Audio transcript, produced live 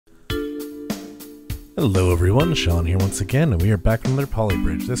Hello everyone, Sean here once again, and we are back on another poly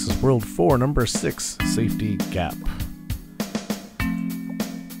bridge. This is World 4, number 6, Safety Gap.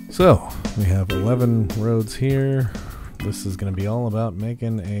 So, we have 11 roads here. This is going to be all about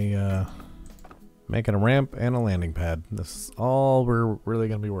making a ramp and a landing pad. This is all we're really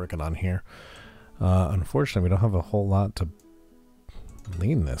going to be working on here. Unfortunately, we don't have a whole lot to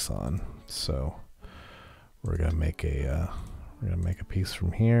lean this on, so we're going to make a piece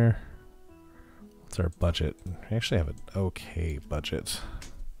from here. What's our budget? We actually have an okay budget.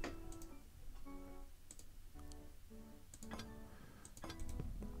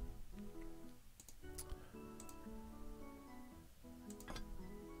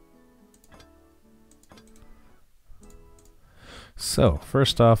 So,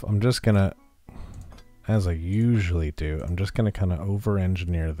 first off, I'm just gonna, as I usually do, I'm just gonna kind of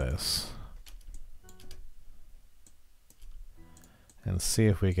over-engineer this and see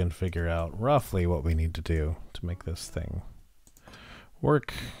if we can figure out roughly what we need to do to make this thing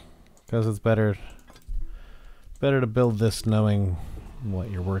work, because it's better to build this knowing what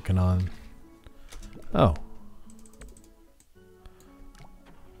you're working on. Oh.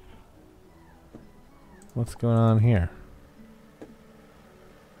 What's going on here?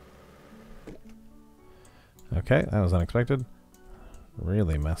 Okay, that was unexpected.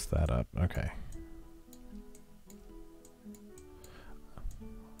 Really messed that up. Okay.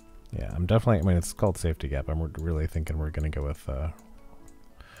 Yeah, I'm definitely, I mean, it's called Safety Gap. I'm really thinking we're going to go with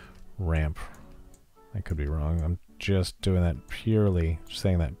ramp. I could be wrong. I'm just doing that purely,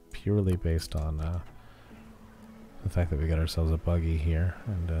 saying that purely based on the fact that we got ourselves a buggy here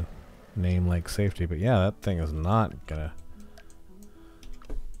and a name like safety. But yeah, that thing is not gonna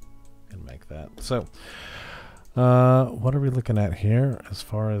make that. So, what are we looking at here as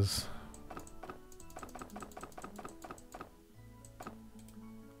far as...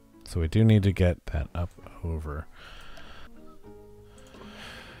 So we do need to get that up over.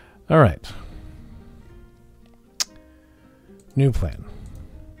 All right. New plan.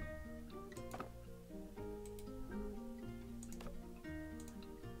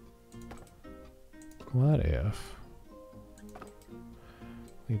 What if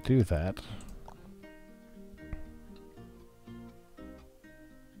we do that?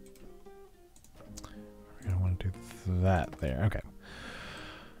 We're going to want to do that there. Okay.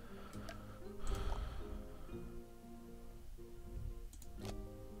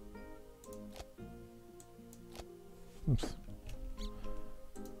 Oops.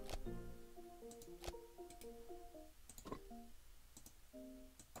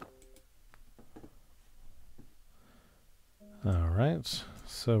 All right,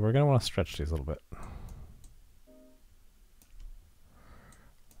 so we're going to want to stretch these a little bit.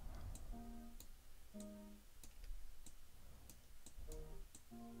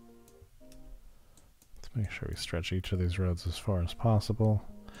 Let's make sure we stretch each of these roads as far as possible.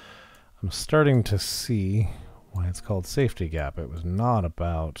 I'm starting to see why it's called Safety Gap. It was not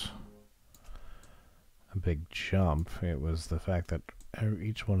about a big jump. It was the fact that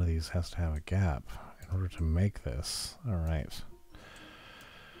each one of these has to have a gap in order to make this. All right.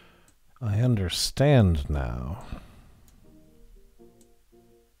 I understand now.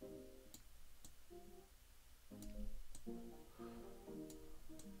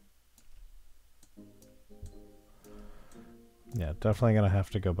 Yeah, definitely gonna have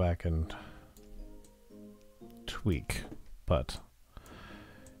to go back and tweak, but I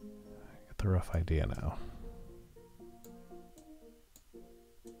get the rough idea now.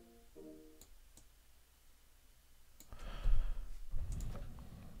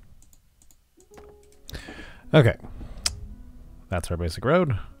 Okay, that's our basic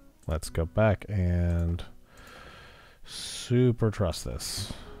road. Let's go back and super truss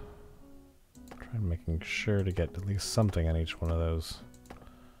this. Try making sure to get at least something on each one of those.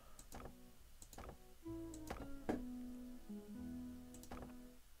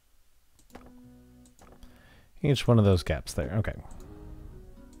 Each one of those gaps there. Okay.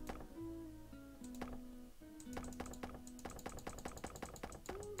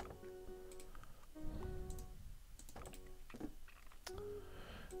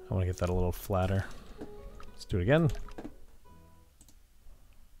 I want to get that a little flatter. Let's do it again.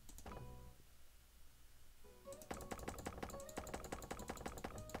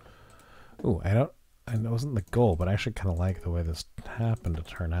 Ooh, I know it wasn't the goal, but I actually kind of like the way this happened to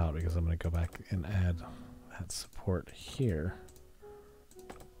turn out, because I'm going to go back and add that support here.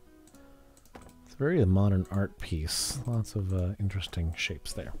 It's a very modern art piece. Lots of interesting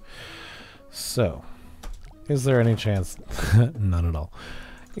shapes there. So, is there any chance? None at all.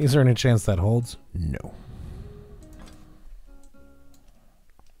 Is there any chance that holds? No.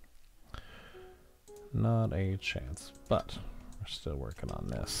 Not a chance, but we're still working on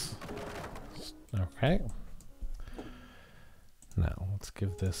this. Okay. Now, let's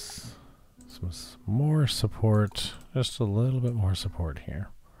give this some more support, just a little bit more support here.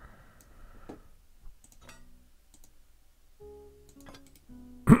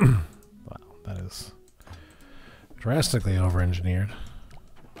 Wow, that is drastically over-engineered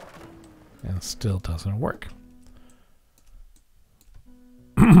and still doesn't work.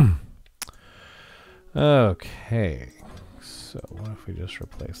 Okay, so what if we just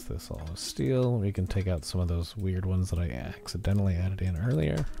replace this all with steel? We can take out some of those weird ones that I accidentally added in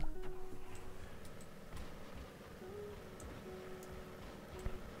earlier.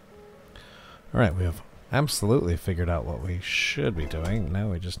 Alright, we have absolutely figured out what we should be doing.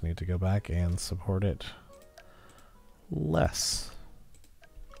 Now we just need to go back and support it less.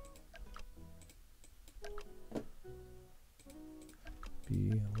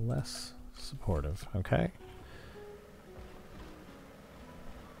 Be less supportive, okay?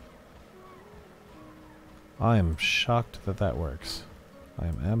 I am shocked that that works. I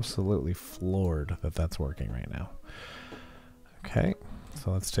am absolutely floored that that's working right now. Okay,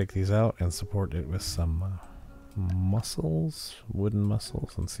 so let's take these out and support it with some muscles, wooden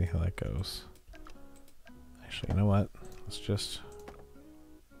muscles, and see how that goes. Actually, you know what? Let's just...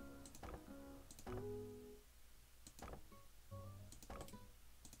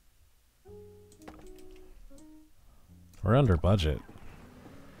 We're under budget.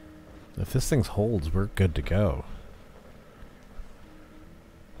 If this thing holds, we're good to go.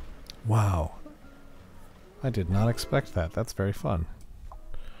 Wow. I did not expect that. That's very fun.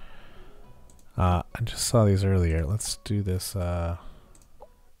 I just saw these earlier. Let's do this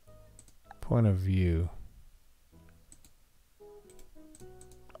point of view.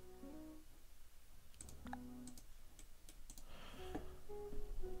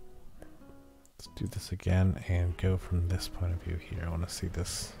 Let's do this again and go from this point of view here. I want to see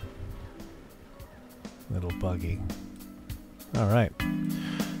this little buggy. Alright.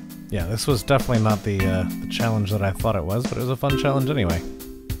 Yeah, this was definitely not the challenge that I thought it was, but it was a fun challenge anyway.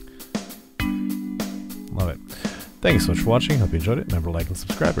 Love it. Thank you so much for watching. Hope you enjoyed it. Remember to like and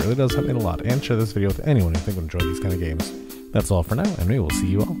subscribe. It really does help me a lot. And share this video with anyone who think would enjoy these kind of games. That's all for now, and we will see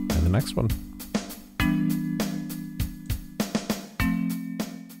you all in the next one.